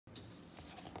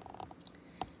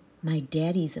My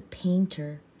daddy's a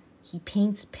painter. He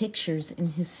paints pictures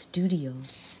in his studio.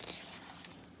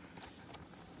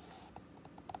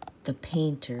 The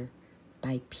Painter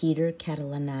by Peter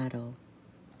Catalanotto.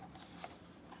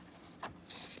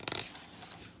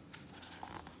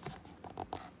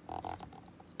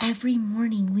 Every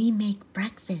morning we make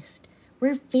breakfast.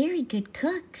 We're very good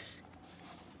cooks.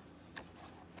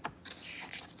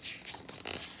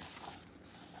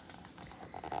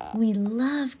 We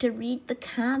love to read the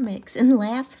comics and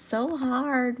laugh so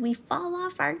hard we fall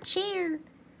off our chair.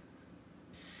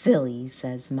 Silly,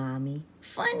 says Mommy.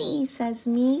 Funny, says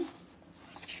me.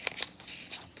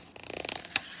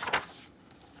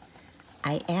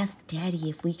 I ask Daddy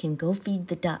if we can go feed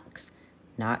the ducks.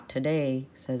 Not today,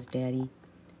 says Daddy.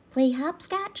 Play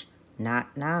hopscotch?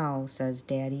 Not now, says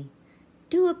Daddy.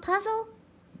 Do a puzzle?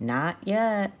 Not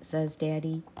yet, says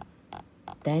Daddy.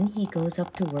 Then he goes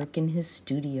up to work in his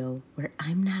studio where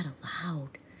I'm not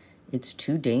allowed. It's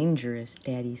too dangerous,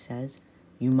 Daddy says.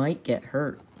 You might get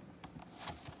hurt.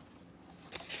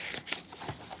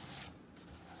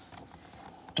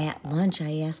 At lunch,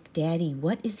 I ask Daddy,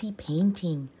 what is he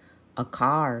painting? A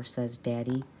car, says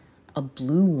Daddy. A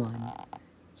blue one.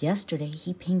 Yesterday,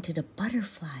 he painted a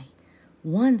butterfly.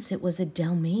 Once it was a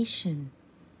Dalmatian.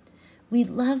 We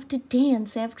love to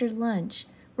dance after lunch.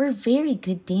 We're very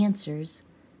good dancers.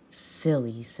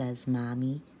 Silly, says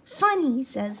Mommy. Funny,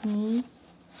 says me.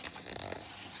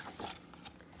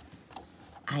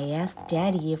 I ask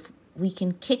Daddy if we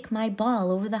can kick my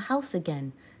ball over the house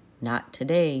again. Not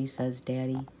today, says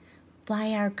Daddy.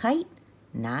 Fly our kite?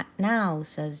 Not now,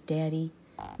 says Daddy.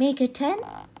 Make a tent?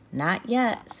 Not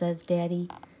yet, says Daddy.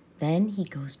 Then he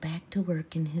goes back to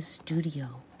work in his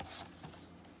studio.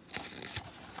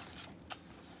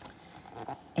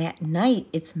 At night,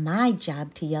 it's my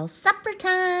job to yell, supper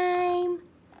time!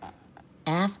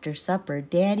 After supper,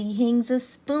 Daddy hangs a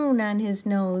spoon on his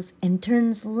nose and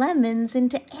turns lemons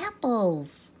into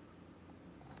apples.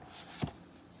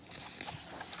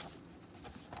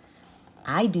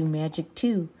 I do magic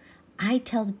too. I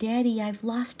tell Daddy I've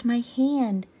lost my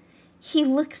hand. He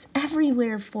looks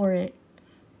everywhere for it.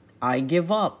 I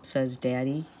give up, says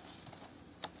Daddy.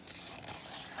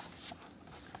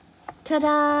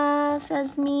 Ta-da,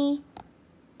 says me.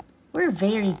 We're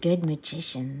very good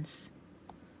magicians.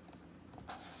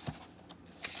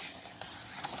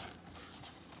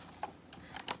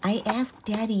 I ask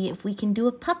Daddy if we can do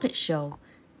a puppet show.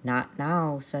 Not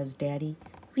now, says Daddy.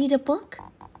 Read a book?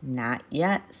 Not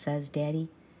yet, says Daddy.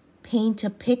 Paint a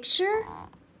picture?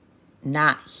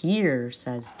 Not here,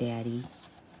 says Daddy.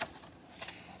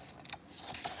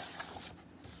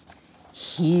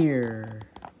 Here.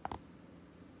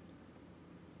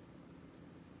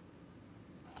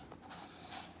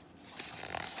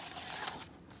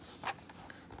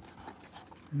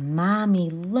 Mommy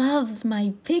loves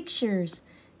my pictures.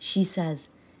 She says,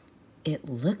 it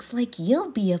looks like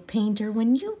you'll be a painter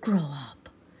when you grow up.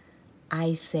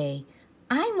 I say,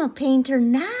 I'm a painter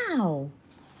now.